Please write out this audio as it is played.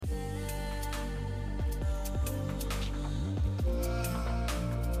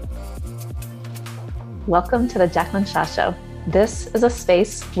Welcome to the Jacqueline Shaw Show. This is a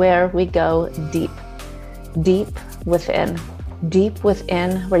space where we go deep within,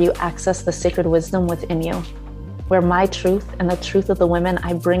 where you access the sacred wisdom within you, where my truth and the truth of the women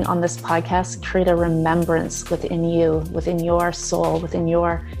I bring on this podcast create a remembrance within you, within your soul, within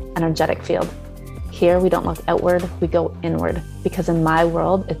your energetic field. Here, we don't look outward, we go inward, because in my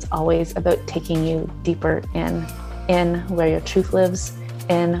world, it's always about taking you deeper in where your truth lives,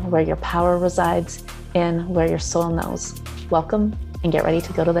 in where your power resides, in where your soul knows. Welcome and get ready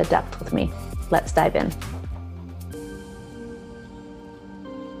to go to the depth with me. Let's dive in.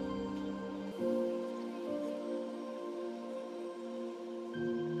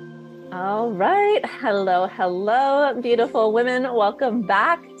 All right. Hello, beautiful women. Welcome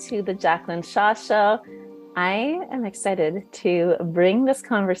back to the Jacqueline Shaw Show. I am excited to bring this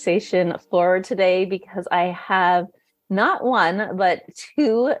conversation forward today because I have not one, but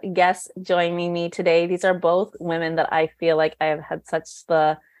two guests joining me today. These are both women that I feel like I have had such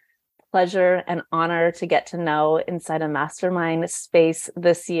the pleasure and honor to get to know inside a mastermind space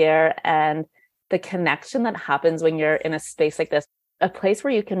this year, and the connection that happens when you're in a space like this, a place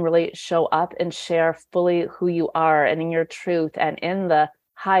where you can really show up and share fully who you are and in your truth and in the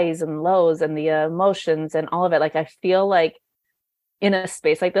highs and lows and the emotions and all of it. Like, I feel like in a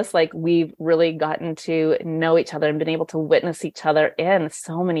space like this, like we've really gotten to know each other and been able to witness each other in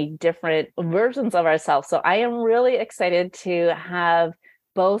so many different versions of ourselves. So I am really excited to have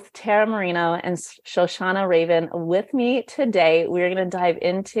both Tara Marino and Shoshanna Raven with me today. We're going to dive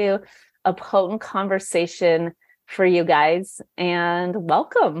into a potent conversation for you guys, and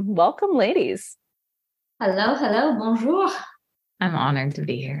welcome, ladies. Hello, bonjour. I'm honored to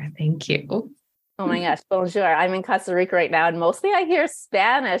be here. Thank you. Oh my gosh, bonjour. I'm in Costa Rica right now, and mostly I hear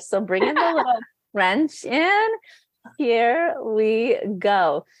Spanish. So bring in the little French in. Here we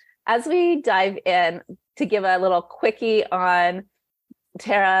go. As we dive in, to give a little quickie on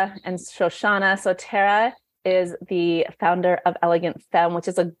Tara and Shoshanna. So Tara is the founder of Elegant Femme, which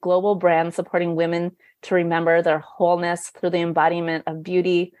is a global brand supporting women to remember their wholeness through the embodiment of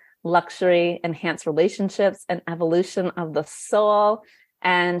beauty, luxury, enhanced relationships, and evolution of the soul.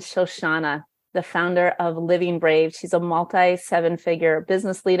 And Shoshanna, the founder of Living Brave. She's a multi-seven-figure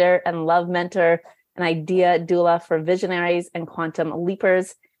business leader and love mentor, an idea doula for visionaries and quantum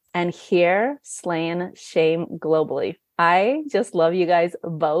leapers, and here slaying shame globally. I just love you guys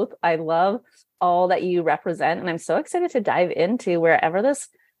both. I love all that you represent, and I'm so excited to dive into wherever this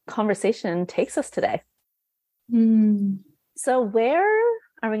conversation takes us today. So where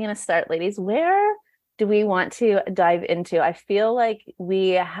are we going to start, ladies? Where do we want to dive into? I feel like we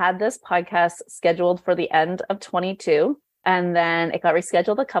had this podcast scheduled for the end of 22, and then it got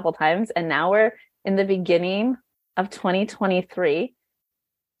rescheduled a couple times, and now we're in the beginning of 2023.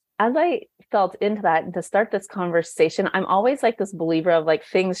 As I felt into that to start this conversation, I'm always like this believer of like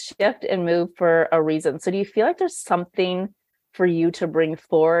things shift and move for a reason. So do you feel like there's something for you to bring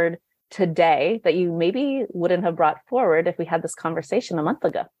forward today that you maybe wouldn't have brought forward if we had this conversation a month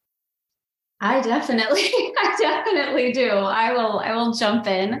ago? I definitely do. I will jump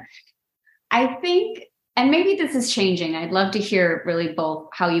in. I think, and maybe this is changing. I'd love to hear really both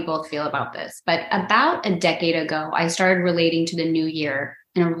how you both feel about this. But about a decade ago, I started relating to the new year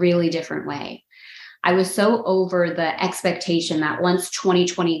in a really different way. I was so over the expectation that once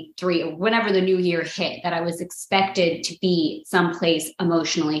 2023, or whenever the new year hit, that I was expected to be someplace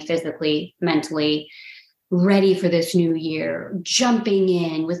emotionally, physically, mentally ready for this new year, jumping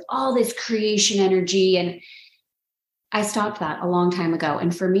in with all this creation energy. And I stopped that a long time ago.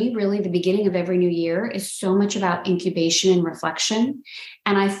 And for me, really, the beginning of every new year is so much about incubation and reflection.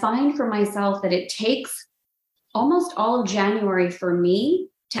 And I find for myself that it takes almost all of January for me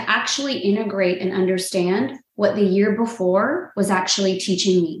to actually integrate and understand what the year before was actually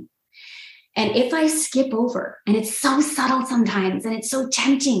teaching me. And if I skip over, and it's so subtle sometimes, and it's so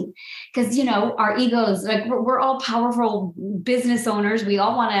tempting because, you know, our egos, like we're all powerful business owners. We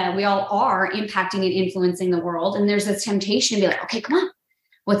all are impacting and influencing the world. And there's this temptation to be like, okay, come on,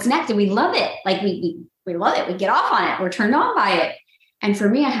 what's next? And we love it. Like we love it. We get off on it. We're turned on by it. And for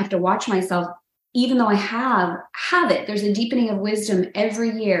me, I have to watch myself, even though I have it, there's a deepening of wisdom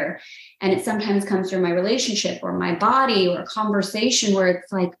every year. And it sometimes comes through my relationship or my body or a conversation where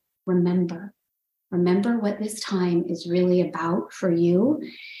it's like, remember what this time is really about for you.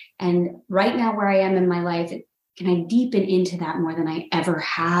 And right now where I am in my life, can I deepen into that more than I ever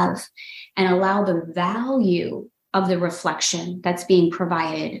have and allow the value of the reflection that's being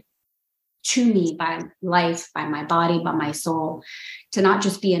provided to me by life, by my body, by my soul, to not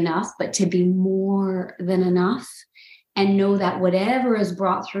just be enough, but to be more than enough. and know that whatever is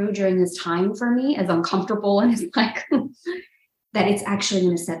brought through during this time for me, as uncomfortable and as like, that it's actually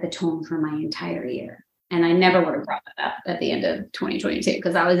going to set the tone for my entire year. And I never would have brought that up at the end of 2022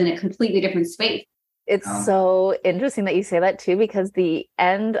 because I was in a completely different space. It's so interesting that you say that too, because the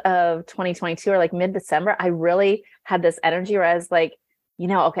end of 2022 or like mid-December, I really had this energy where I was like,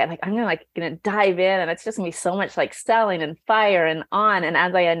 okay, like I'm gonna dive in, and it's just gonna be so much like selling and fire and on. And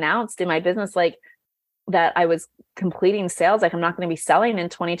as I announced in my business, like that I was completing sales, like I'm not going to be selling in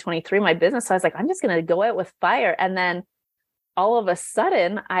 2023 my business. So I was like, I'm just going to go out with fire. And then all of a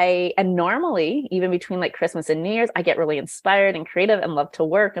sudden and normally even between like Christmas and New Year's, I get really inspired and creative and love to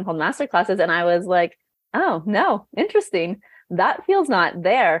work and hold master classes. And I was like, oh no, interesting. That feels not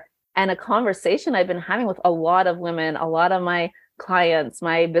there. And a conversation I've been having with a lot of women, a lot of my clients,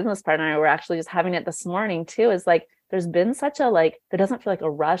 my business partner, and I were actually just having it this morning too, is like, there's been such a like, there doesn't feel like a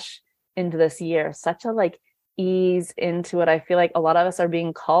rush into this year, such a like ease into it. I feel like a lot of us are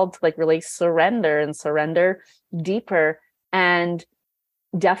being called to like really surrender deeper, and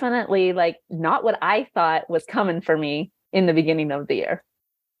definitely like not what I thought was coming for me in the beginning of the year.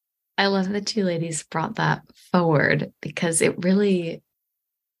 I love that you ladies brought that forward, because it really,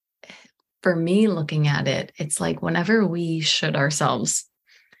 for me, looking at it, it's like whenever we should ourselves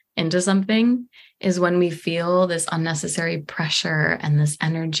into something is when we feel this unnecessary pressure and this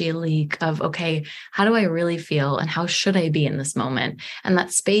energy leak of, okay, how do I really feel and how should I be in this moment? And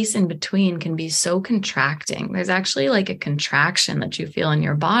that space in between can be so contracting. There's actually like a contraction that you feel in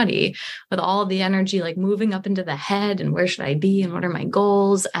your body with all the energy like moving up into the head and where should I be and what are my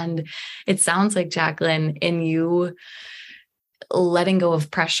goals? And it sounds like, Jacqueline, in you letting go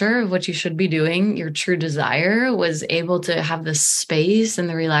of pressure of what you should be doing, your true desire was able to have the space and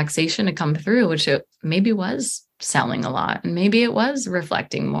the relaxation to come through, which it maybe was selling a lot and maybe it was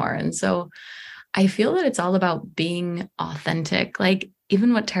reflecting more. And so I feel that it's all about being authentic. Like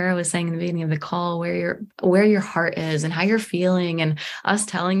even what Tara was saying in the beginning of the call, where your heart is and how you're feeling, and us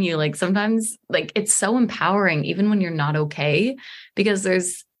telling you, like, sometimes like it's so empowering, even when you're not okay, because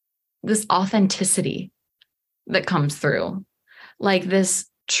there's this authenticity that comes through. Like this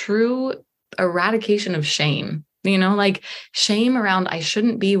true eradication of shame, like shame around, I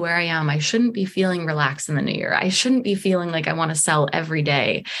shouldn't be where I am. I shouldn't be feeling relaxed in the new year. I shouldn't be feeling like I want to sell every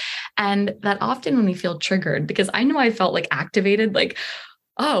day. And that often when we feel triggered, because I know I felt like activated, like,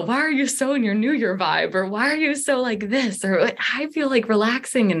 oh, why are you so in your new year vibe? Or why are you so like this? Or I feel like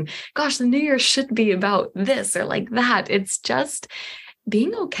relaxing and gosh, the new year should be about this or like that. It's just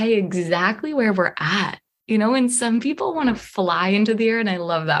being okay exactly where we're at. And some people want to fly into the air, and I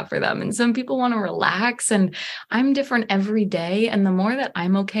love that for them. And some people want to relax, and I'm different every day. And the more that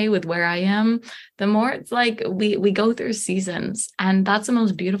I'm okay with where I am, the more it's like we go through seasons. And that's the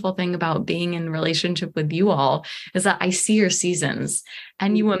most beautiful thing about being in relationship with you all, is that I see your seasons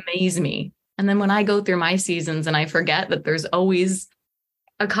and you amaze me. And then when I go through my seasons and I forget that there's always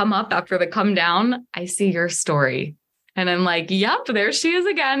a come up after the come down, I see your story. And I'm like, yep, there she is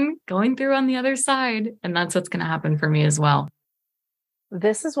again, going through on the other side. And that's what's going to happen for me as well.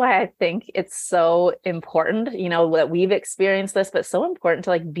 This is why I think it's so important, that we've experienced this, but so important to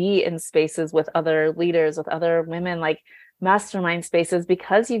like be in spaces with other leaders, with other women, like mastermind spaces,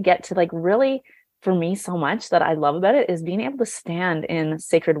 because you get to like really, for me, so much that I love about it is being able to stand in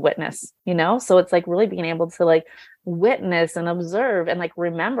sacred witness, So it's like really being able to like witness and observe and like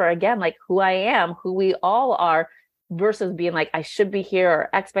remember again, like who I am, who we all are, versus being like, I should be here, or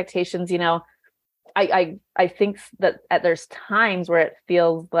expectations. I think that there's times where it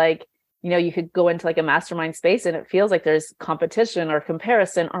feels like, you could go into like a mastermind space and it feels like there's competition or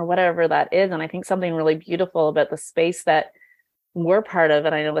comparison or whatever that is. And I think something really beautiful about the space that we're part of,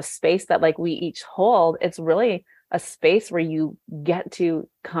 and I know the space that like we each hold, it's really a space where you get to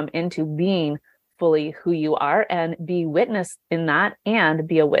come into being fully who you are and be witness in that and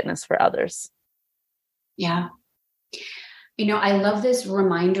be a witness for others. Yeah. I love this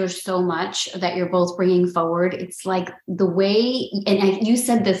reminder so much that you're both bringing forward. It's like the way, and you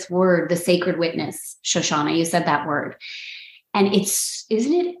said this word, the sacred witness, Shoshanna, you said that word. And isn't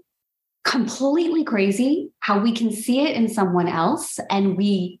it completely crazy how we can see it in someone else and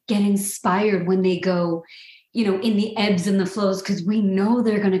we get inspired when they go, in the ebbs and the flows, because we know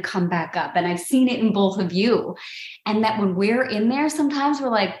they're going to come back up. And I've seen it in both of you. And that when we're in there, sometimes we're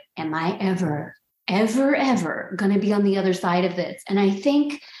like, am I ever going to be on the other side of this? And I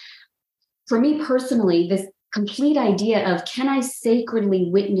think for me personally, this complete idea of, can I sacredly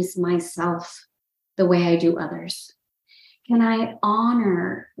witness myself the way I do others? Can I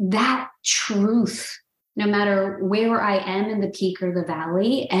honor that truth, no matter where I am in the peak or the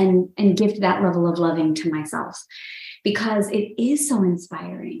valley, and gift that level of loving to myself? because it is so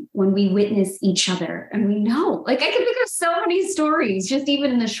inspiring when we witness each other. And we know, like, I can think of so many stories, just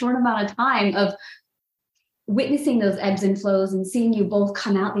even in a short amount of time, of witnessing those ebbs and flows and seeing you both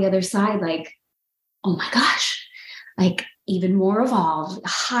come out the other side like, oh my gosh, like even more evolved,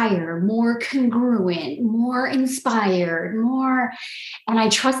 higher, more congruent, more inspired, more. And I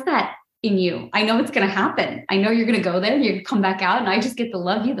trust that in you. I know it's going to happen. I know you're going to go there, you're going to come back out, and I just get to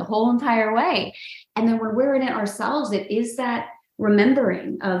love you the whole entire way. And then when we're in it ourselves, it is that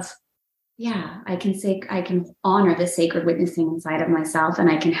remembering of, yeah, I can honor the sacred witnessing inside of myself, and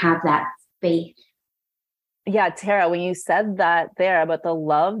I can have that faith. Yeah, Tara, when you said that there about the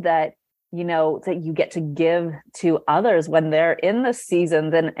love that, that you get to give to others when they're in the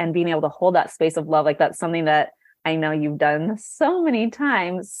seasons, and being able to hold that space of love, like that's something that I know you've done so many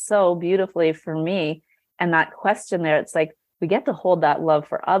times, so beautifully for me. And that question there, it's like, we get to hold that love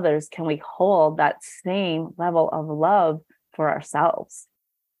for others. Can we hold that same level of love for ourselves?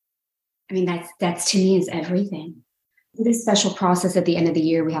 I mean, that's to me is everything. This special process at the end of the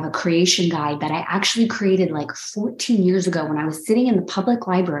year, we have a creation guide that I actually created like 14 years ago when I was sitting in the public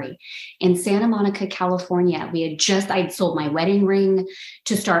library in Santa Monica, California. I'd sold my wedding ring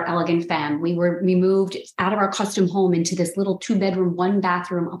to start Elegant Femme. We moved out of our custom home into this little 2-bedroom,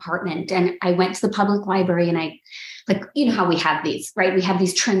 1-bathroom apartment. And I went to the public library, and I, like, you know how we have these, right? We have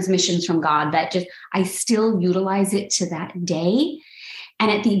these transmissions from God that I still utilize it to that day. And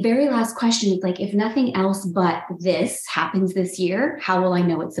at the very last question, it's like, if nothing else but this happens this year, how will I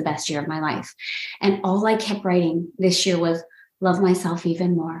know it's the best year of my life? And all I kept writing this year was, love myself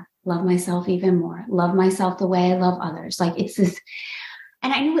even more, love myself even more, love myself the way I love others. Like, it's this,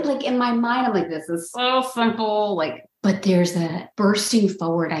 and I knew it, like, in my mind, I'm like, this is so simple. Like, but there's a bursting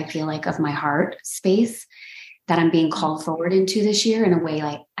forward, I feel like, of my heart space that I'm being called forward into this year in a way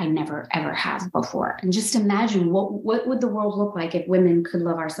like I never, ever have before. And just imagine what would the world look like if women could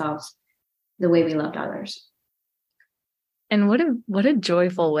love ourselves the way we loved others. And what a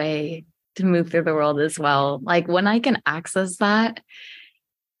joyful way to move through the world as well. Like, when I can access that,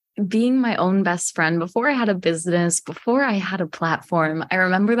 being my own best friend, before I had a business, before I had a platform, I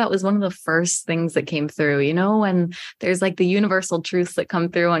remember that was one of the first things that came through, when there's like the universal truths that come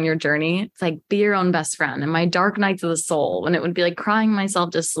through on your journey. It's like, be your own best friend. And my dark nights of the soul, when it would be like crying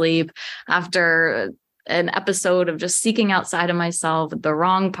myself to sleep after an episode of just seeking outside of myself with the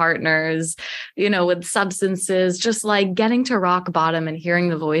wrong partners, with substances, just like getting to rock bottom and hearing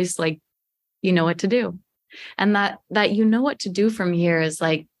the voice, like, you know what to do. And that what to do from here is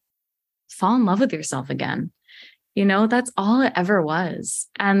like, fall in love with yourself again. That's all it ever was.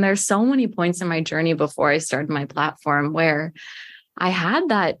 And there's so many points in my journey before I started my platform where I had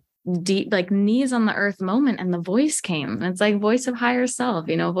that deep, like, knees on the earth moment, and the voice came. And it's like voice of higher self,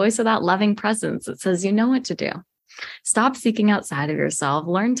 voice of that loving presence that says, you know what to do. Stop seeking outside of yourself.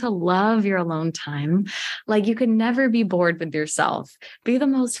 Learn to love your alone time. Like, you can never be bored with yourself. Be the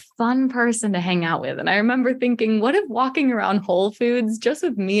most fun person to hang out with. And I remember thinking, what if walking around Whole Foods just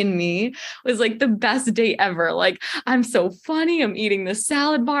with me and me was like the best day ever? Like, I'm so funny. I'm eating the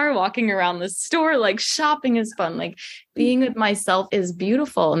salad bar, walking around the store, like shopping is fun. Like, being with myself is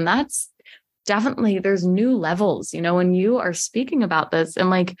beautiful. And that's definitely, there's new levels, when you are speaking about this. And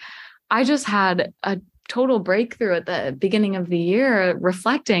like, I just had a total breakthrough at the beginning of the year,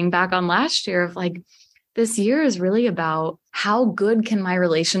 reflecting back on last year of like, this year is really about how good can my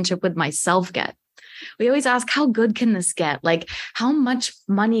relationship with myself get? We always ask, how good can this get? Like, how much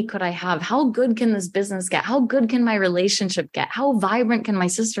money could I have? How good can this business get? How good can my relationship get? How vibrant can my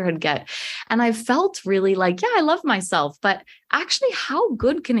sisterhood get? And I felt really like, yeah, I love myself, but actually, how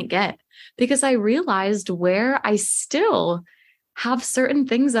good can it get? Because I realized where I still have certain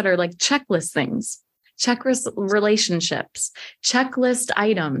things that are like checklist things. Checklist relationships, checklist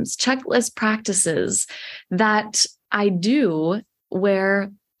items, checklist practices that I do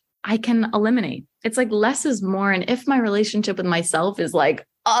where I can eliminate. It's like less is more. And if my relationship with myself is like,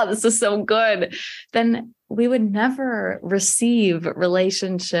 oh, this is so good, then we would never receive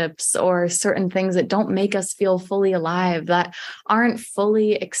relationships or certain things that don't make us feel fully alive, that aren't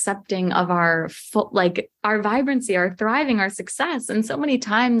fully accepting of our our vibrancy, our thriving, our success. And so many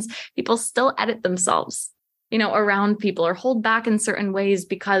times people still edit themselves, around people, or hold back in certain ways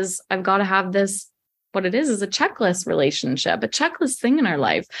because I've got to have this. What it is a checklist relationship, a checklist thing in our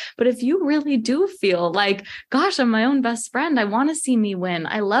life. But if you really do feel like, gosh, I'm my own best friend, I want to see me win,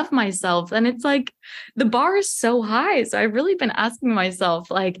 I love myself, and it's like the bar is so high. So I've really been asking myself,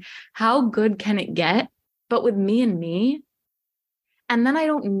 like, how good can it get? But with me and me. And then I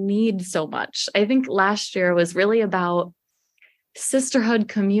don't need so much. I think last year was really about sisterhood,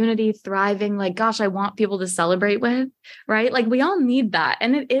 community, thriving. Like, gosh, I want people to celebrate with, right? Like we all need that.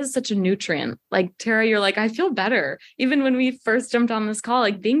 And it is such a nutrient. Like Tara, you're like, I feel better. Even when we first jumped on this call,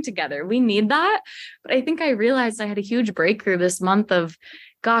 like being together, we need that. But I think I realized I had a huge breakthrough this month of,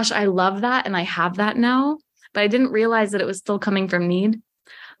 gosh, I love that. And I have that now, but I didn't realize that it was still coming from need.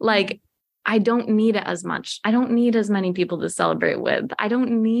 Like, I don't need it as much. I don't need as many people to celebrate with.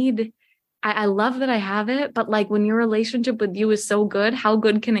 I love that I have it, but like when your relationship with you is so good, how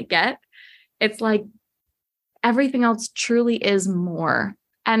good can it get? It's like everything else truly is more.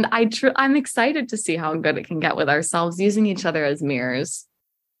 And I'm excited to see how good it can get with ourselves, using each other as mirrors.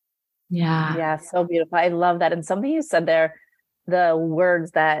 Yeah. Yeah, so beautiful. I love that. And something you said there, the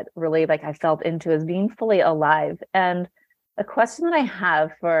words that really like I felt into is being fully alive. And a question that I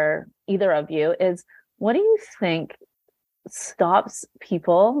have for either of you is, what do you think stops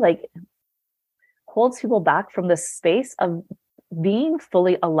people, like holds people back from the space of being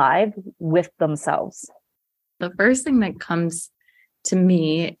fully alive with themselves? The first thing that comes to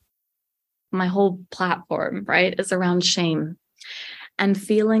me, my whole platform, right, is around shame and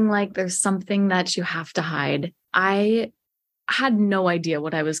feeling like there's something that you have to hide. I had no idea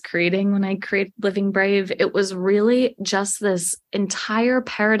what I was creating when I created Living Brave. It was really just this entire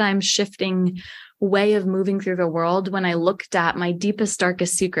paradigm shifting way of moving through the world when I looked at my deepest,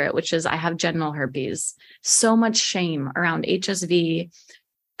 darkest secret, which is I have genital herpes. So much shame around HSV,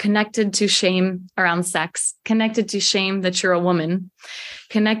 connected to shame around sex, connected to shame that you're a woman,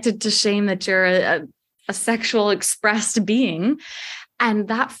 connected to shame that you're a sexual expressed being. And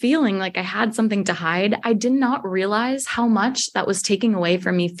that feeling like I had something to hide, I did not realize how much that was taking away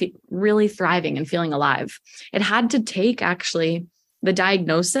from me really thriving and feeling alive. It had to take actually the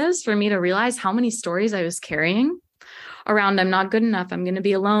diagnosis for me to realize how many stories I was carrying around. I'm not good enough. I'm going to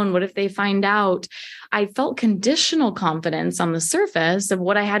be alone. What if they find out? I felt conditional confidence on the surface of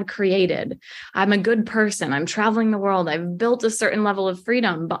what I had created. I'm a good person. I'm traveling the world. I've built a certain level of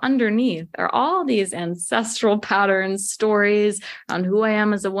freedom, but underneath are all these ancestral patterns, stories on who I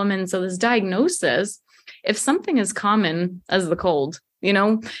am as a woman. So this diagnosis, if something as common as the cold, 2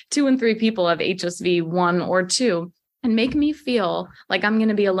 in 3 people have HSV 1 or 2, and make me feel like I'm going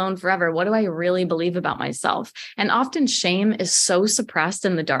to be alone forever. What do I really believe about myself? And often shame is so suppressed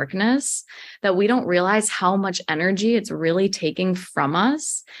in the darkness that we don't realize how much energy it's really taking from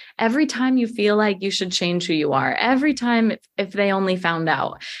us. Every time you feel like you should change who you are, every time if they only found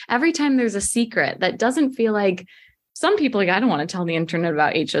out, every time there's a secret that doesn't feel like, some people like, I don't want to tell the internet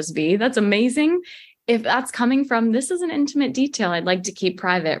about HSV. That's amazing. If that's coming from, this is an intimate detail I'd like to keep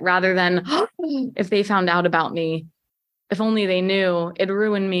private, rather than if they found out about me, if only they knew, it'd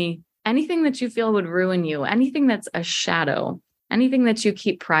ruin me. Anything that you feel would ruin you, anything that's a shadow, anything that you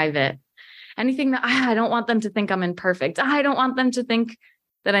keep private, anything that I don't want them to think I'm imperfect. I don't want them to think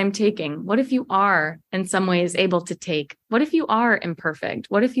that I'm taking. What if you are in some ways able to take? What if you are imperfect?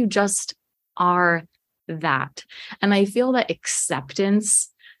 What if you just are that? And I feel that acceptance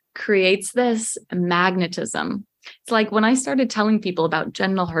creates this magnetism. It's like when I started telling people about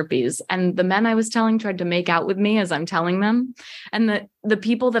genital herpes, and the men I was telling tried to make out with me as I'm telling them. And the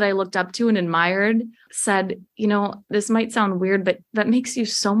people that I looked up to and admired said, this might sound weird, but that makes you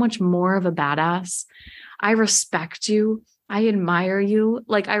so much more of a badass. I respect you. I admire you.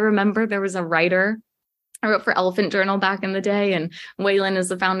 Like, I remember there was a writer, I wrote for Elephant Journal back in the day, and Waylon is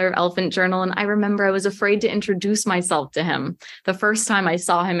the founder of Elephant Journal. And I remember I was afraid to introduce myself to him. The first time I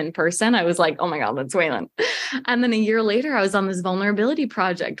saw him in person, I was like, oh my God, that's Waylon. And then a year later, I was on this vulnerability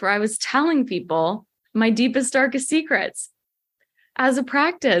project where I was telling people my deepest, darkest secrets as a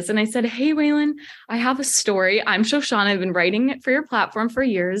practice. And I said, hey, Waylon, I have a story. I'm Shoshanna. I've been writing it for your platform for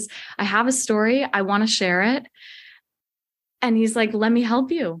years. I have a story. I want to share it. And he's like, let me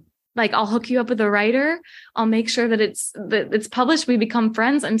help you. Like, I'll hook you up with a writer. I'll make sure that it's published. We become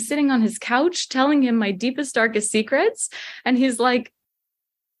friends. I'm sitting on his couch telling him my deepest, darkest secrets. And he's like,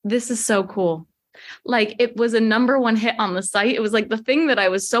 this is so cool. Like, it was a #1 hit on the site. It was like the thing that I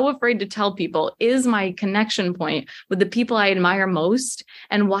was so afraid to tell people is my connection point with the people I admire most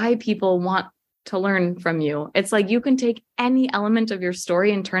and why people want to learn from you. It's like you can take any element of your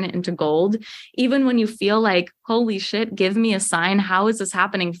story and turn it into gold, even when you feel like, holy shit, give me a sign. How is this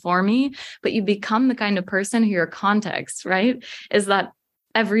happening for me? But you become the kind of person who your context, right, is that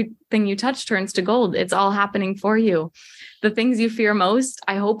everything you touch turns to gold. It's all happening for you. The things you fear most,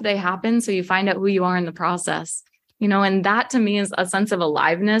 I hope they happen so you find out who you are in the process. And that to me is a sense of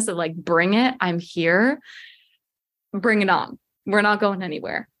aliveness of like, bring it. I'm here. Bring it on. We're not going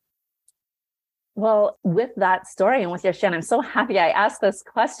anywhere. Well, with that story and with your Shoshanna, I'm so happy I asked this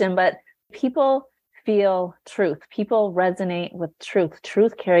question, but people feel truth. People resonate with truth.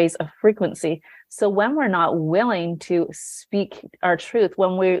 Truth carries a frequency. So when we're not willing to speak our truth,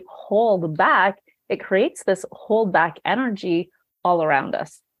 when we hold back, it creates this hold back energy all around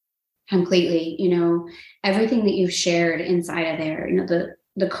us. Completely. Everything that you've shared inside of there,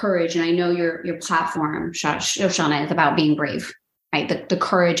 the courage, and I know your platform, Shoshanna, is about being brave, right? The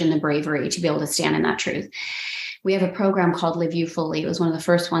courage and the bravery to be able to stand in that truth. We have a program called Live You Fully. It was one of the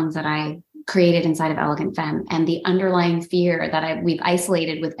first ones that I created inside of Elegant Femme. And the underlying fear that we've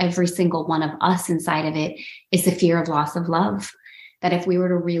isolated with every single one of us inside of it is the fear of loss of love. That if we were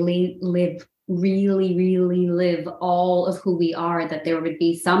to really live all of who we are, that there would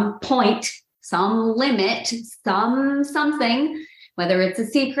be some point, some limit, something, whether it's a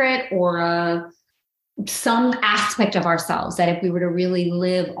secret or some aspect of ourselves, that if we were to really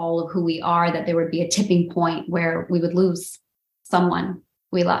live all of who we are, that there would be a tipping point where we would lose someone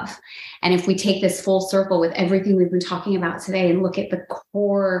we love. And if we take this full circle with everything we've been talking about today and look at the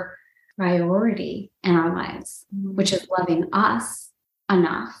core priority in our lives, which is loving us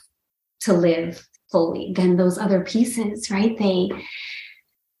enough to live fully, then those other pieces, right?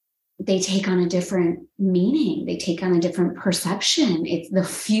 They take on a different meaning. They take on a different perception. The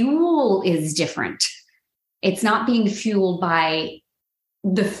fuel is different. It's not being fueled by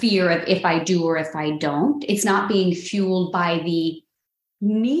the fear of if I do or if I don't. It's not being fueled by the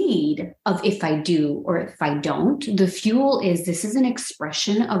need of if I do or if I don't. The fuel is, this is an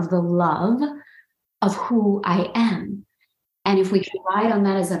expression of the love of who I am. And if we can ride on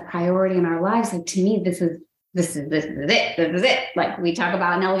that as a priority in our lives, like, to me, this is it. Like we talk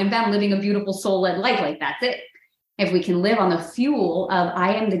about in Elegant Femme, living a beautiful soul-led life, like that's it. If we can live on the fuel of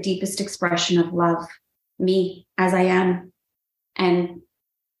I am the deepest expression of love, me as I am. And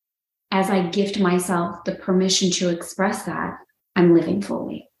as I gift myself the permission to express that, I'm living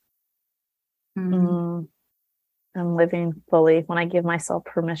fully. I'm living fully when I give myself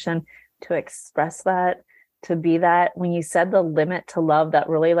permission to express that, to be that. When you said the limit to love, that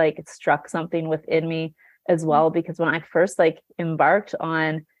really it struck something within me as well, because when I first embarked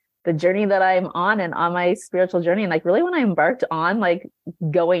on the journey that I'm on and on my spiritual journey, and really when I embarked on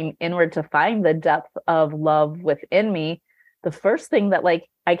going inward to find the depth of love within me, the first thing that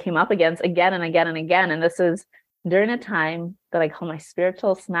I came up against again and again and again, and this is during a time that I call my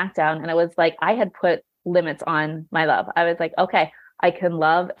spiritual smackdown, and it was I had put limits on my love. I was okay, I can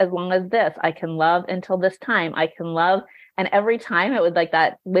love as long as this, I can love until this time, I can love. And every time it would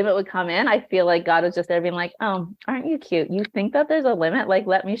that limit would come in, I feel like God was just there being oh, aren't you cute? You think that there's a limit?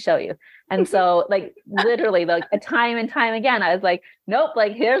 Let me show you. And so literally a time and time again, I was nope,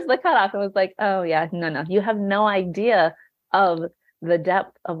 here's the cutoff. It was oh yeah, no, you have no idea of the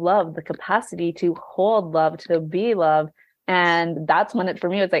depth of love, the capacity to hold love, to be love. And that's when for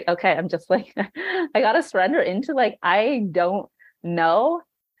me, it's okay, I'm just I got to surrender into I don't know.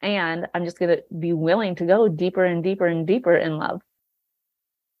 And I'm just going to be willing to go deeper and deeper and deeper in love.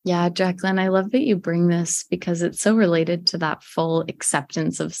 Yeah, Jacqueline, I love that you bring this because it's so related to that full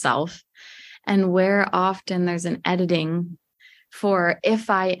acceptance of self, and where often there's an editing for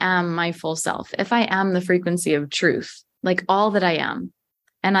if I am my full self, if I am the frequency of truth, all that I am,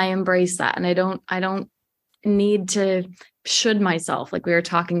 and I embrace that. And I don't need to should myself, like we were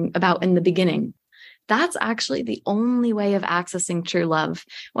talking about in the beginning. That's actually the only way of accessing true love.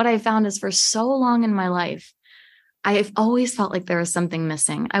 What I found is for so long in my life, I've always felt like there was something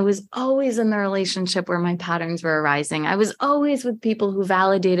missing. I was always in the relationship where my patterns were arising. I was always with people who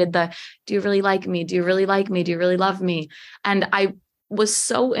validated do you really like me? Do you really like me? Do you really love me? And I was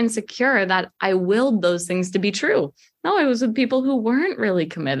so insecure that I willed those things to be true. No, I was with people who weren't really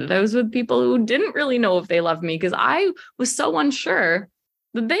committed. I was with people who didn't really know if they loved me because I was so unsure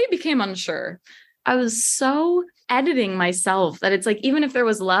that they became unsure. I was so editing myself that it's even if there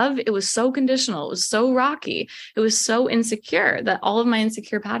was love, it was so conditional. It was so rocky. It was so insecure that all of my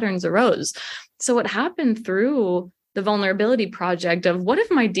insecure patterns arose. So what happened through the vulnerability project of what if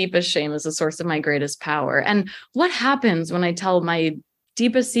my deepest shame is the source of my greatest power? And what happens when I tell my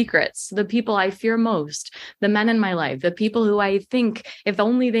deepest secrets, the people I fear most, the men in my life, the people who I think if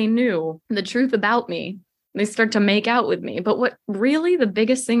only they knew the truth about me, they start to make out with me. But what really the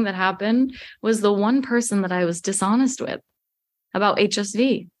biggest thing that happened was the one person that I was dishonest with about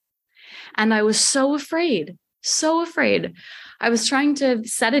HSV. And I was so afraid. I was trying to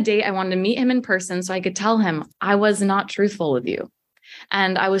set a date. I wanted to meet him in person so I could tell him I was not truthful with you.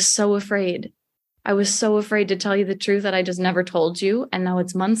 And I was so afraid. I was so afraid to tell you the truth that I just never told you. And now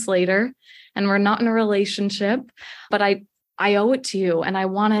it's months later and we're not in a relationship, but I owe it to you. And I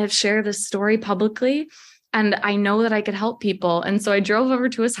want to share this story publicly And I know that I could help people. And so I drove over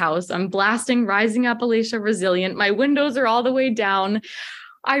to his house. I'm blasting Rising Appalachia Resilient. My windows are all the way down.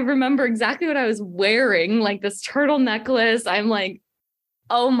 I remember exactly what I was wearing, like this turtle necklace. I'm like,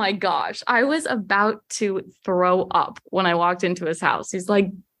 oh my gosh, I was about to throw up when I walked into his house. He's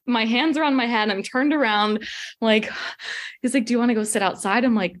like, my hands are on my head. I'm turned around. Like, he's like, do you want to go sit outside?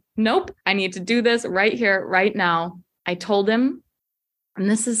 I'm like, nope, I need to do this right here, right now. I told him, and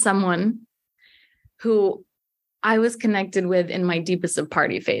this is someone who I was connected with in my deepest of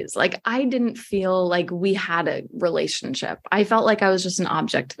party phase. Like, I didn't feel like we had a relationship. I felt like I was just an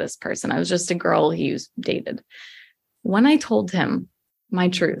object to this person. I was just a girl he dated. When I told him my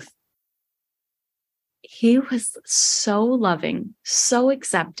truth, he was so loving, so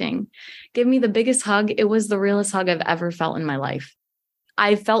accepting, gave me the biggest hug. It was the realest hug I've ever felt in my life.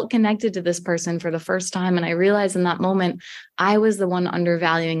 I felt connected to this person for the first time. And I realized in that moment, I was the one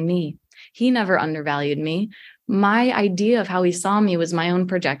undervaluing me. He never undervalued me. My idea of how he saw me was my own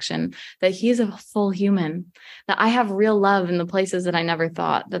projection, that he's a full human, that I have real love in the places that I never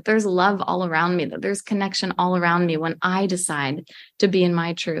thought, that there's love all around me, that there's connection all around me when I decide to be in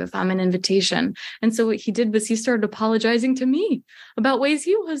my truth. I'm an invitation. And so what he did was he started apologizing to me about ways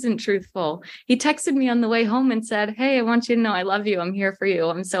he wasn't truthful. He texted me on the way home and said, hey, I want you to know I love you. I'm here for you.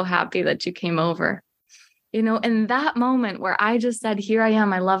 I'm so happy that you came over. And that moment where I just said, here I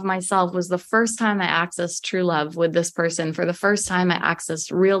am, I love myself, was the first time I accessed true love with this person. For the first time, I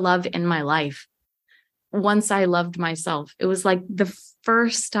accessed real love in my life. Once I loved myself, it was like the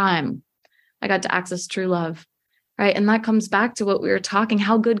first time I got to access true love, right? And that comes back to what we were talking.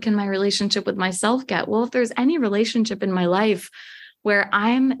 How good can my relationship with myself get? Well, if there's any relationship in my life where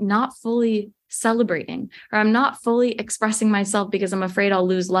I'm not fully celebrating or I'm not fully expressing myself because I'm afraid I'll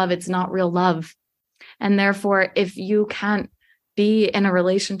lose love, it's not real love. And therefore, if you can't be in a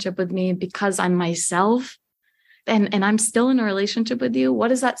relationship with me because I'm myself and I'm still in a relationship with you, what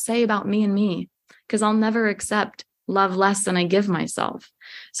does that say about me and me? Because I'll never accept love less than I give myself.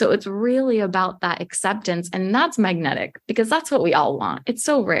 So it's really about that acceptance. And that's magnetic because that's what we all want. It's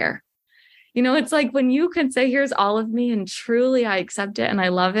so rare. It's like when you can say, here's all of me and truly I accept it and I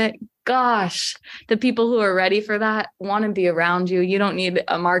love it. Gosh, the people who are ready for that want to be around you. You don't need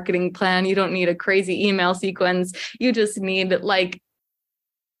a marketing plan. You don't need a crazy email sequence. You just need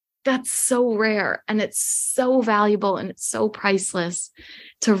that's so rare and it's so valuable and it's so priceless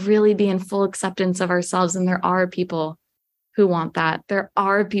to really be in full acceptance of ourselves. And there are people who want that. There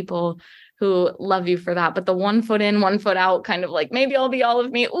are people who love you for that. But the 1 foot in, 1 foot out, kind of like, maybe I'll be all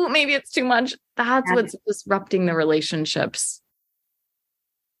of me. Oh, maybe it's too much. That's what's disrupting the relationships.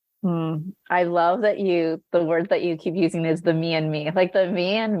 I love that the word that you keep using is the me and me. Like the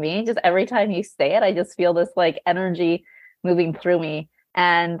me and me, just every time you say it, I just feel this like energy moving through me.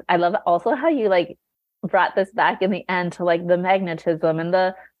 And I love also how you like brought this back in the end to like the magnetism and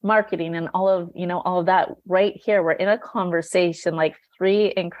the marketing and all of that right here. We're in a conversation, like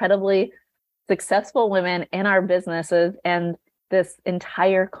 3 incredibly successful women in our businesses. And this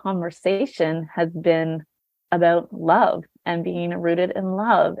entire conversation has been about love and being rooted in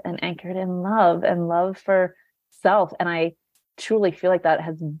love and anchored in love and love for self. And I truly feel like that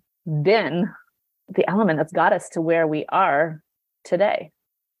has been the element that's got us to where we are today.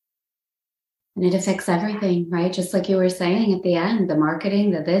 And it affects everything, right? Just like you were saying at the end, the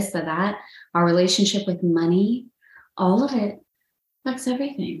marketing, the this, the that, our relationship with money, all of it affects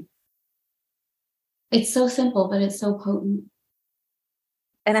everything. It's so simple, but it's so potent.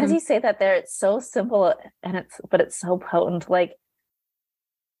 And as you say that there, it's so simple and it's so potent. Like,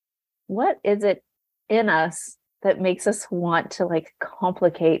 what is it in us that makes us want to like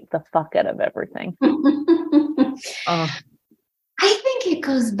complicate the fuck out of everything? I think it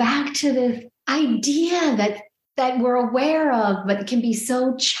goes back to this idea that we're aware of, but it can be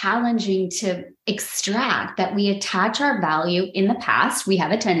so challenging to extract, that we attach our value in the past. We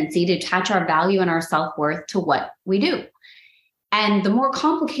have a tendency to attach our value and our self-worth to what we do. And the more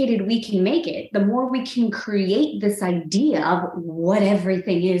complicated we can make it, the more we can create this idea of what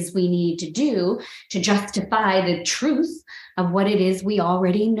everything is we need to do to justify the truth of what it is we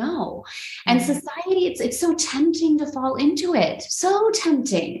already know. And society, it's so tempting to fall into it. So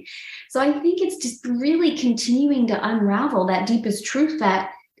tempting. So I think it's just really continuing to unravel that deepest truth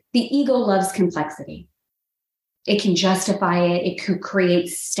that the ego loves complexity. It can justify it. It could create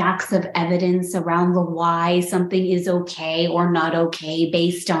stacks of evidence around the why something is okay or not okay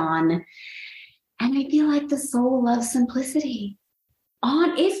based on. And I feel like the soul loves simplicity.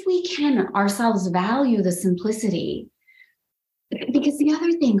 If we can ourselves value the simplicity, because the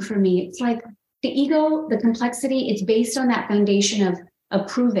other thing for me, it's like the ego, the complexity, it's based on that foundation of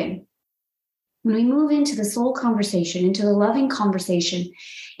proving. when we move into the soul conversation, into the loving conversation,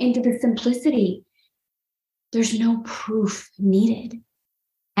 into the simplicity, there's no proof needed.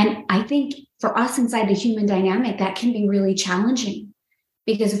 And I think for us inside the human dynamic, that can be really challenging,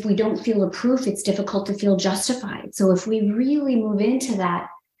 because if we don't feel a proof, it's difficult to feel justified. So if we really move into that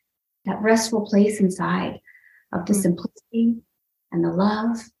restful place inside of the simplicity and the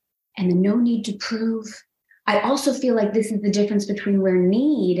love and the no need to prove, I also feel like this is the difference between where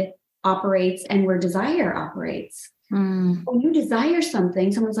need operates and where desire operates. When you desire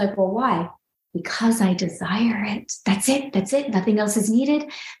something, someone's like, well, why? Because I desire it. That's it. That's it. Nothing else is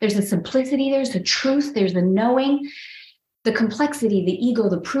needed. There's a simplicity. There's the truth. There's the knowing. The complexity, the ego,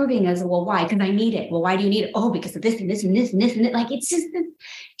 the proving as, well, why? Because I need it. Well, why do you need it? Oh, because of this and this and this and this and it. Like, it's just,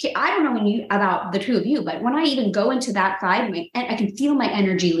 I don't know about the two of you, but when I even go into that side, I can feel my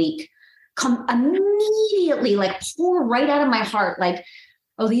energy leak come immediately, like pour right out of my heart. Like,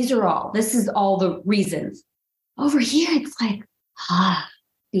 oh, this is all the reasons. Over here, it's like,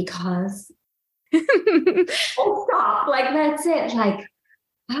 because. Oh, stop. Like, that's it. Like,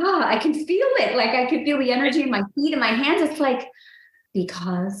 I can feel it. Like, I can feel the energy in my feet and my hands. It's like,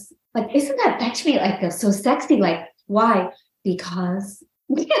 because, like, isn't that to me like so sexy? Like, why? Because.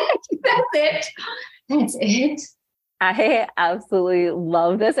 That's it. That's it. I absolutely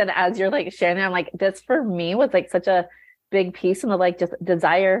love this. And as you're like sharing it, I'm like, this for me was like such a big piece in the like just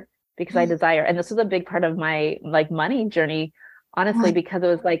desire, because I desire. And this was a big part of my like money journey, honestly, because it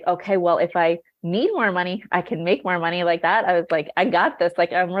was like, okay, well, if I need more money, I can make more money like that. I was like, I got this,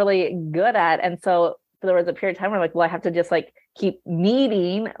 like, I'm really good at. And so there was a period of time where like, well, I have to just like keep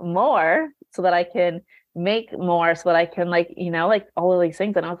needing more so that I can make more, so that I can like, like all of these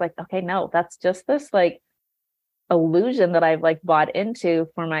things. And I was like, okay, no, that's just this like illusion that I've like bought into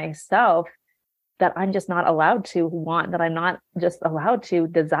for myself, that I'm just not allowed to want, that I'm not just allowed to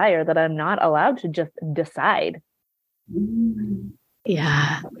desire, that I'm not allowed to just decide.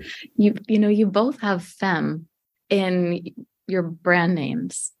 Yeah. You both have femme in your brand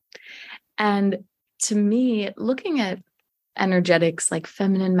names. And to me, looking at energetics, like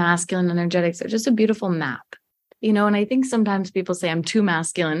feminine, masculine energetics, are just a beautiful map, and I think sometimes people say I'm too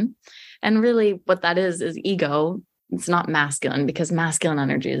masculine. And really what that is ego. It's not masculine, because masculine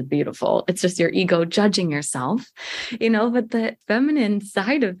energy is beautiful. It's just your ego judging yourself, but the feminine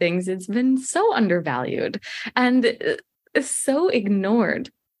side of things, it's been so undervalued and so ignored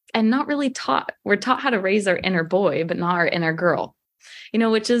and not really taught. We're taught how to raise our inner boy, but not our inner girl,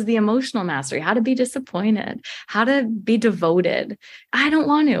 which is the emotional mastery, how to be disappointed, how to be devoted. I don't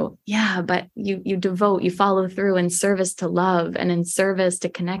want to. Yeah, but you devote, you follow through in service to love and in service to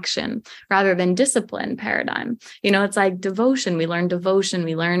connection rather than discipline paradigm. It's like devotion. We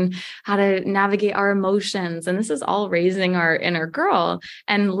learn how to navigate our emotions. And this is all raising our inner girl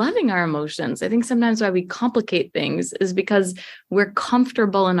and loving our emotions. I think sometimes why we complicate things is because we're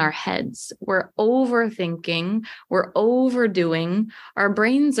comfortable in our heads. We're overthinking, we're overdoing. Our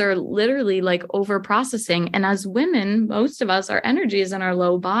brains are literally like over processing. And as women, most of us, our energy is in our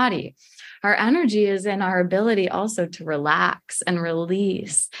low body. Our energy is in our ability also to relax and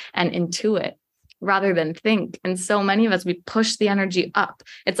release and intuit rather than think. And so many of us, we push the energy up.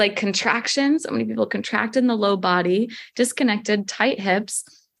 It's like contraction. So many people contracted in the low body, disconnected, tight hips,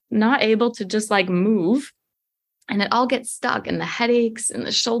 not able to just like move. And it all gets stuck, and the headaches and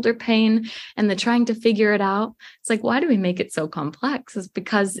the shoulder pain and the trying to figure it out. It's like, why do we make it so complex? It's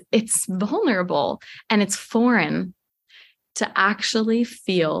because it's vulnerable and it's foreign to actually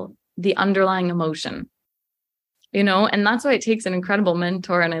feel the underlying emotion, and that's why it takes an incredible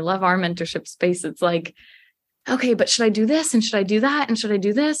mentor. And I love our mentorship space. It's like, okay, but should I do this? And should I do that? And should I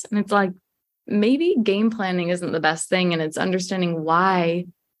do this? And it's like, maybe game planning isn't the best thing. And it's understanding why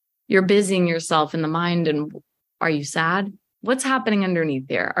you're busying yourself in the mind. And are you sad? What's happening underneath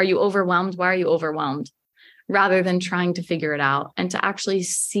there? Are you overwhelmed? Why are you overwhelmed? Rather than trying to figure it out and to actually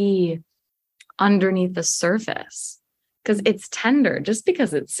see underneath the surface, because it's tender. Just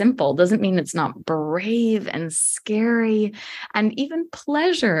because it's simple doesn't mean it's not brave and scary. And even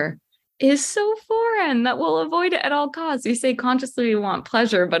pleasure is so foreign that we'll avoid it at all costs. We say consciously we want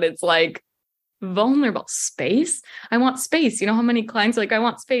pleasure, but it's like vulnerable. Space. I want space. How many clients are like, I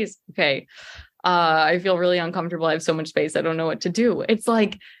want space. Okay. I feel really uncomfortable. I have so much space. I don't know what to do. It's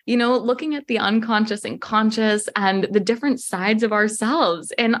like, looking at the unconscious and conscious and the different sides of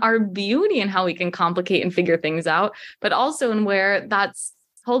ourselves and our beauty and how we can complicate and figure things out, but also in where that's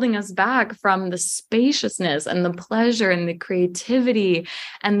holding us back from the spaciousness and the pleasure and the creativity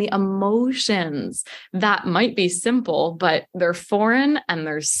and the emotions that might be simple, but they're foreign and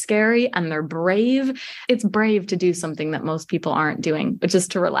they're scary and they're brave. It's brave to do something that most people aren't doing, which is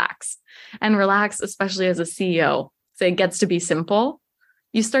to relax. And relax, especially as a CEO. So it gets to be simple.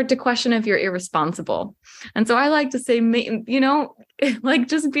 You start to question if you're irresponsible. And so I like to say, like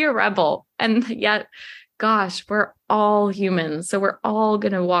just be a rebel. And yet, gosh, we're all humans. So we're all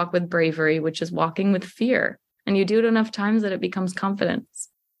going to walk with bravery, which is walking with fear. And you do it enough times that it becomes confidence,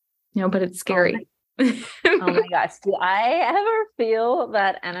 but it's scary. Oh my gosh. Do I ever feel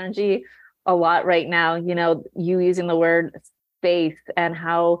that energy a lot right now? You using the word space and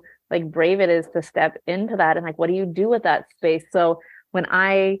how like brave it is to step into that. And like, what do you do with that space? So when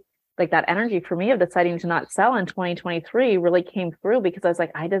that energy for me of deciding to not sell in 2023 really came through because I was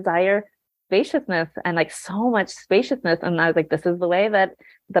like, I desire spaciousness and like so much spaciousness. And I was like, this is the way that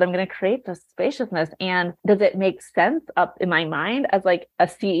I'm going to create this spaciousness. And does it make sense up in my mind as like a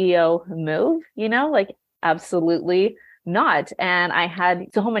CEO move, like absolutely not. And I had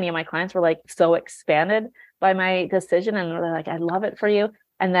so many of my clients were like so expanded by my decision. And they're like, I love it for you.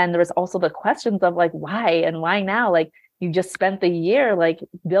 And then there was also the questions of like, why and why now? Like, you just spent the year like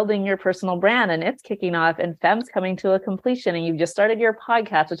building your personal brand and it's kicking off and Fem's coming to a completion and you've just started your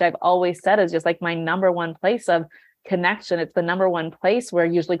podcast, which I've always said is just like my number one place of connection. It's the number one place where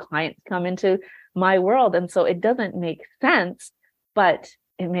usually clients come into my world. And so it doesn't make sense, but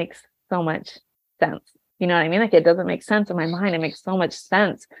it makes so much sense. You know what I mean? Like it doesn't make sense in my mind. It makes so much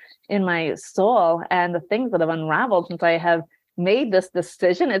sense in my soul and the things that have unraveled since I have made this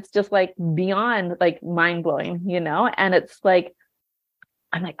decision. It's just like beyond like mind blowing, and it's like,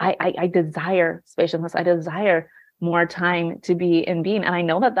 I'm like, I desire spaciousness. I desire more time to be in being. And I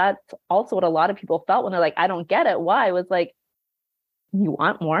know that that's also what a lot of people felt when they're like, I don't get it. Why? It was like, you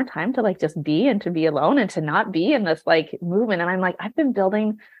want more time to like just be and to be alone and to not be in this like movement. And I'm like, I've been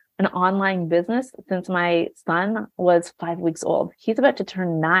building an online business since my son was 5 weeks old. He's about to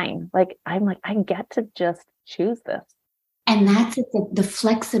turn 9. Like, I'm like, I get to just choose this. And that's the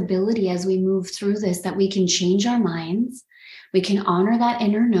flexibility as we move through this, that we can change our minds. We can honor that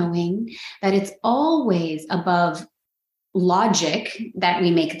inner knowing that it's always above logic that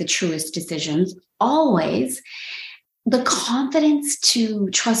we make the truest decisions, always. The confidence to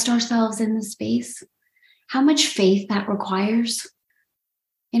trust ourselves in the space, how much faith that requires.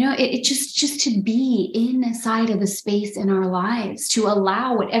 It just to be inside of the space in our lives, to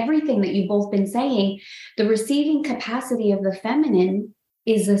allow everything that you've both been saying, the receiving capacity of the feminine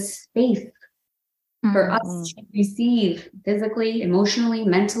is a space for us to receive physically, emotionally,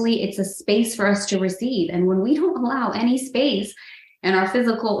 mentally. It's a space for us to receive. And when we don't allow any space in our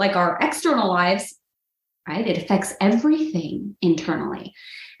physical, like our external lives, right, it affects everything internally.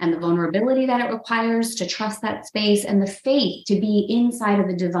 And the vulnerability that it requires to trust that space and the faith to be inside of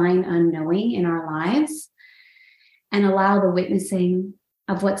the divine unknowing in our lives and allow the witnessing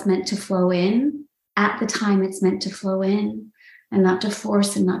of what's meant to flow in at the time it's meant to flow in, and not to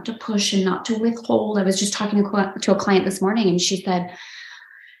force and not to push and not to withhold. I was just talking to a client this morning and she said,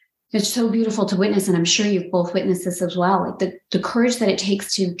 it's so beautiful to witness. And I'm sure you've both witnessed this as well. Like the courage that it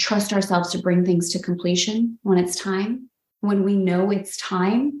takes to trust ourselves to bring things to completion when it's time, when we know it's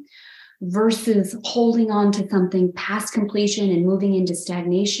time, versus holding on to something past completion and moving into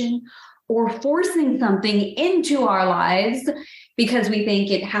stagnation, or forcing something into our lives because we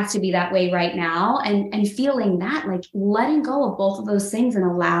think it has to be that way right now, and feeling that, like letting go of both of those things and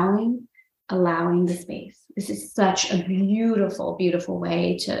allowing the space. This is such a beautiful, beautiful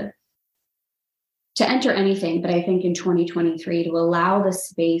way to enter anything. But I think in 2023, to allow the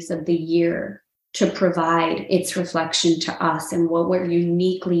space of the year to provide its reflection to us and what we're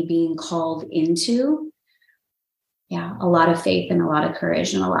uniquely being called into. Yeah, a lot of faith and a lot of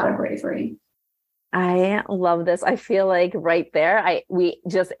courage and a lot of bravery. I love this. I feel like right there, we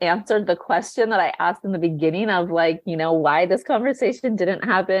just answered the question that I asked in the beginning of like, why this conversation didn't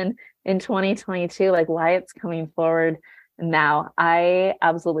happen in 2022, like why it's coming forward now. I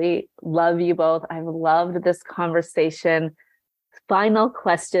absolutely love you both. I've loved this conversation. Final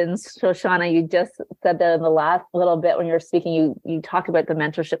questions. Shoshanna, you just said that in the last little bit when you were speaking, you talked about the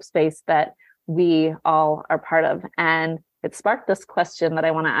mentorship space that we all are part of. And it sparked this question that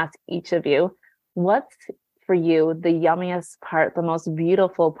I want to ask each of you. What's for you the yummiest part, the most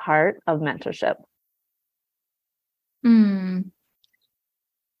beautiful part of mentorship?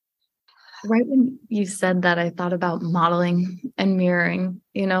 Right when you said that, I thought about modeling and mirroring.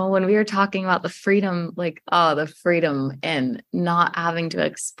 When we were talking about the freedom, like, the freedom in not having to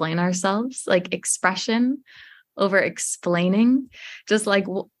explain ourselves, like expression over explaining. Just like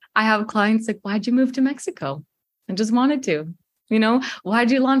I have clients like, why'd you move to Mexico? I just wanted to.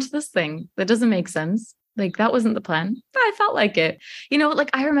 Why'd you launch this thing? That doesn't make sense. Like, that wasn't the plan, but I felt like it. Like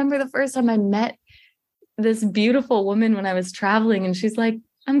I remember the first time I met this beautiful woman when I was traveling, and she's like,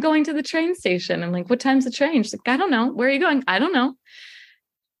 I'm going to the train station. I'm like, what time's the train? She's like, I don't know. Where are you going? I don't know.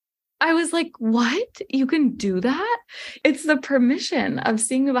 I was like, what? You can do that? It's the permission of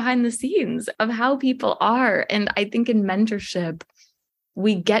seeing behind the scenes of how people are. And I think in mentorship,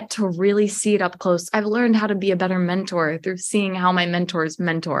 we get to really see it up close. I've learned how to be a better mentor through seeing how my mentors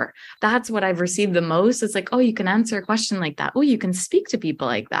mentor. That's what I've received the most. It's like, oh, you can answer a question like that. Oh, you can speak to people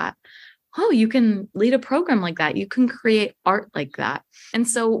like that. Oh, you can lead a program like that. You can create art like that. And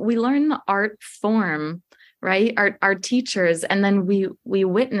so we learn the art form, right? Our teachers, and then we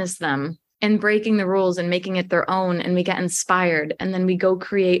witness them in breaking the rules and making it their own, and we get inspired, and then we go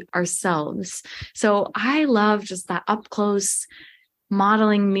create ourselves. So I love just that up close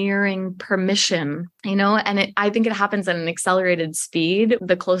modeling, mirroring, permission, and I think it happens at an accelerated speed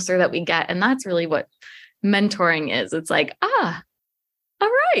the closer that we get. And that's really what mentoring is. It's like, all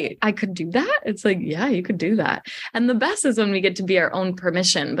right, I could do that. It's like, yeah, you could do that. And the best is when we get to be our own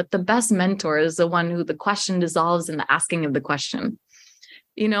permission. But the best mentor is the one who the question dissolves in the asking of the question,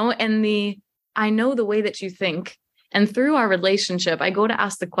 and I know the way that you think. And through our relationship, I go to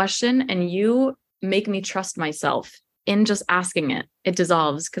ask the question, and you make me trust myself in just asking it. It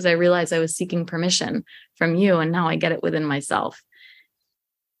dissolves because I realized I was seeking permission from you, and now I get it within myself.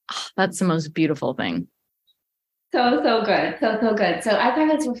 That's the most beautiful thing. So good. So good. So as I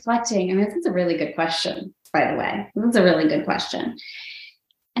was reflecting, this is a really good question, by the way. This is a really good question.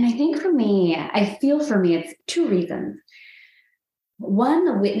 And I think I feel for me, it's two reasons. One,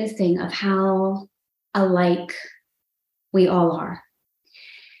 the witnessing of how alike we all are.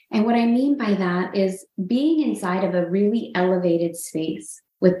 And what I mean by that is being inside of a really elevated space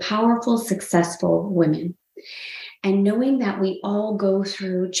with powerful, successful women, and knowing that we all go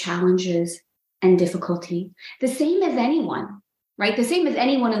through challenges and difficulty, the same as anyone, right? The same as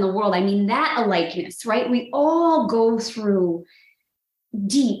anyone in the world. I mean, that alikeness, right? We all go through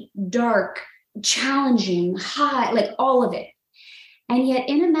deep, dark, challenging, high, like all of it. And yet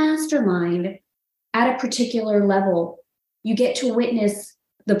in a mastermind at a particular level, you get to witness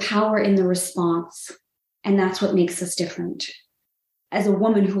the power in the response. And that's what makes us different. As a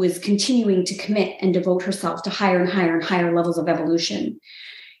woman who is continuing to commit and devote herself to higher and higher and higher levels of evolution,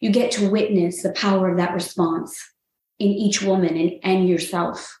 you get to witness the power of that response in each woman and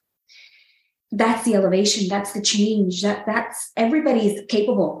yourself. That's the elevation. That's the change. That's everybody's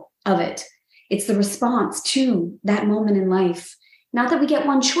capable of it. It's the response to that moment in life. Not that we get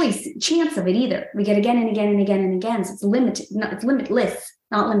one chance of it either. We get again and again and again and again. So it's limited. It's limitless,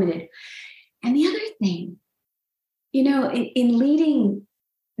 not limited. And the other thing, in leading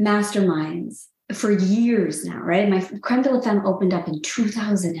masterminds for years now, right? My Creme de la Femme opened up in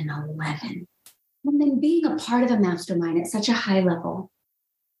 2011. And then being a part of a mastermind at such a high level,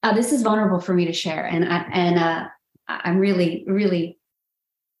 this is vulnerable for me to share. And I'm really, really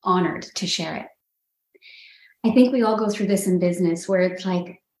honored to share it. I think we all go through this in business where it's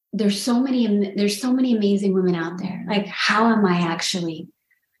like, there's so many amazing women out there. Like, how am I actually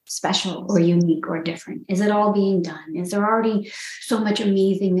special or unique or different? Is it all being done? Is there already so much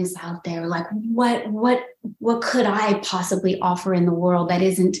amazingness out there? Like, what could I possibly offer in the world that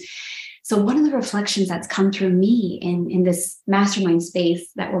isn't? So one of the reflections that's come through me in this mastermind space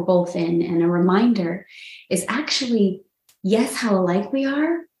that we're both in, and a reminder, is actually, yes, how alike we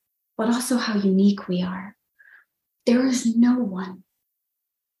are, but also how unique we are. There is no one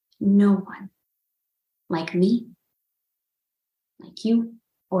like me, like you,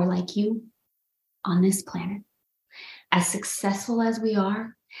 or like you on this planet. As successful as we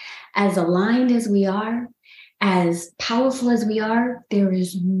are, as aligned as we are, as powerful as we are, there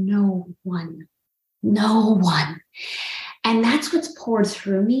is no one. And that's what's poured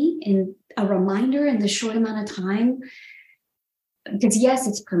through me in a reminder in the short amount of time. Because yes,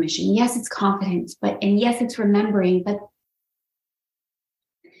 it's permission. Yes, it's confidence. And yes, it's remembering. But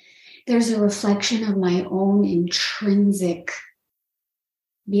there's a reflection of my own intrinsic,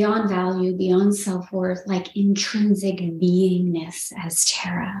 beyond value, beyond self-worth, like intrinsic beingness as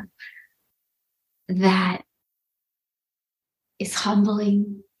Tara, that is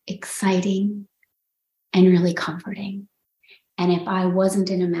humbling, exciting, and really comforting. And if I wasn't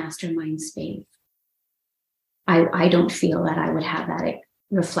in a mastermind space, I don't feel that I would have that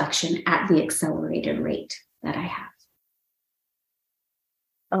reflection at the accelerated rate that I have.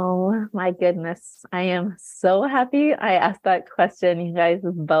 Oh my goodness. I am so happy I asked that question, you guys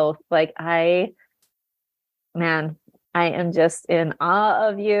both. Like, I Man, I am just in awe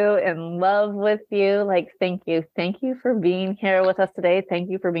of you, in love with you. Like, thank you. Thank you for being here with us today. Thank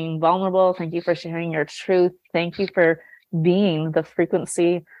you for being vulnerable. Thank you for sharing your truth. Thank you for being the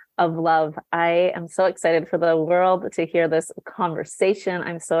frequency of love. I am so excited for the world to hear this conversation.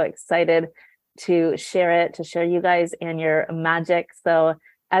 I'm so excited to share it, to share you guys and your magic. So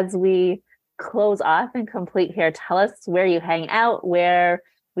as we close off and complete here, tell us where you hang out, where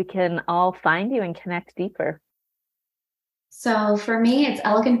we can all find you and connect deeper. So for me, it's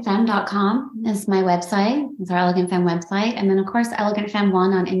elegantfemme.com is my website. It's our Elegant Femme website. And then, of course, Elegant Femme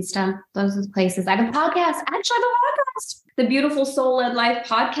One on Insta. Those are the places. I have a podcast. Actually, I have a podcast. The Beautiful Soul Led Life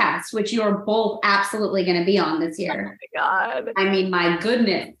podcast, which you are both absolutely going to be on this year. Oh my God. I mean, my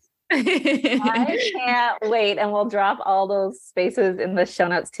goodness. I can't wait. And we'll drop all those spaces in the show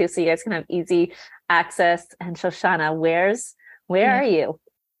notes too, so you guys can have easy access. And Shoshanna, where are you?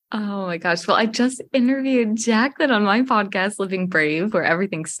 Oh my gosh. Well, I just interviewed Jacqueline on my podcast, Living Brave, where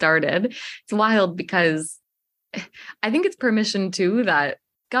everything started. It's wild because I think it's permission too that,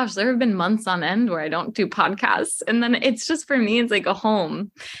 gosh, there have been months on end where I don't do podcasts. And then it's just, for me, it's like a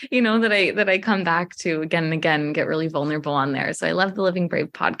home, that I come back to again and again, get really vulnerable on there. So I love the Living Brave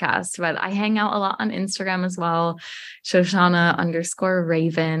podcast, but I hang out a lot on Instagram as well.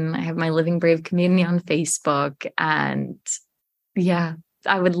 Shoshanna_Raven. I have my Living Brave community on Facebook. And yeah,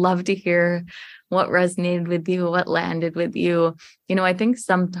 I would love to hear what resonated with you, what landed with you. I think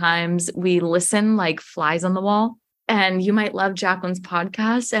sometimes we listen like flies on the wall, and you might love Jacqueline's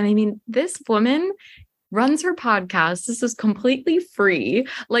podcast. And I mean, this woman runs her podcast. This is completely free.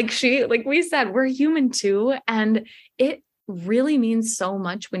 Like we said, we're human too. And it really means so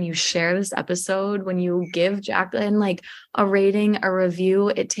much when you share this episode, when you give Jacqueline like a rating, a review.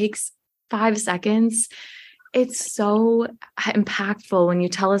 It takes 5 seconds. It's so impactful when you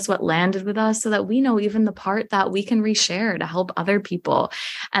tell us what landed with us, so that we know even the part that we can reshare to help other people,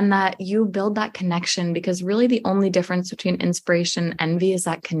 and that you build that connection, because really the only difference between inspiration and envy is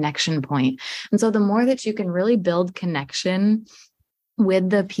that connection point. And so the more that you can really build connection with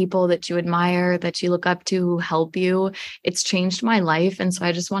the people that you admire, that you look up to, who help you, it's changed my life. And so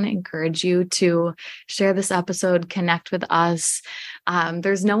I just want to encourage you to share this episode, connect with us.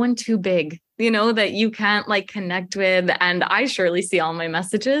 There's no one too big, that you can't like connect with. And I surely see all my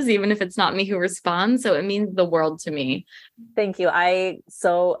messages, even if it's not me who responds. So it means the world to me. Thank you. I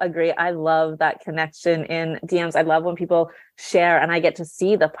so agree. I love that connection in DMs. I love when people share and I get to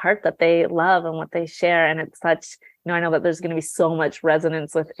see the part that they love and what they share. And it's such, I know that there's going to be so much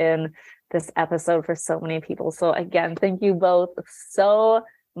resonance within this episode for so many people. So again, thank you both so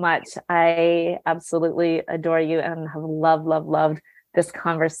much. I absolutely adore you and have loved this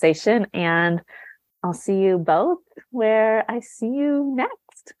conversation. And I'll see you both where I see you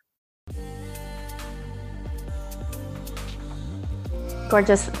next.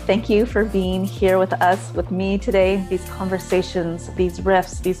 Gorgeous. Thank you for being here with us, with me today. These conversations, these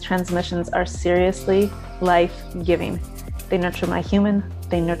riffs, these transmissions are seriously life-giving. They nurture my human,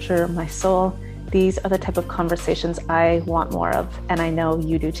 they nurture my soul. These are the type of conversations I want more of, and I know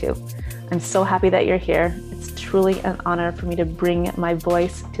you do too. I'm so happy that you're here. It's truly an honor for me to bring my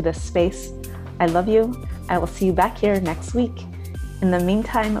voice to this space. I love you. I will see you back here next week. In the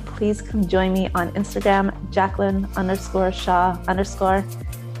meantime, please come join me on Instagram, Jacqueline_Shaw_.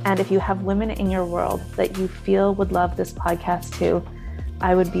 And if you have women in your world that you feel would love this podcast too,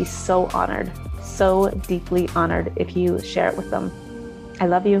 I would be so honored, so deeply honored if you share it with them. I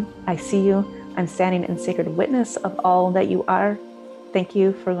love you. I see you. I'm standing in sacred witness of all that you are. Thank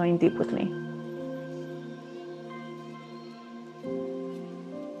you for going deep with me.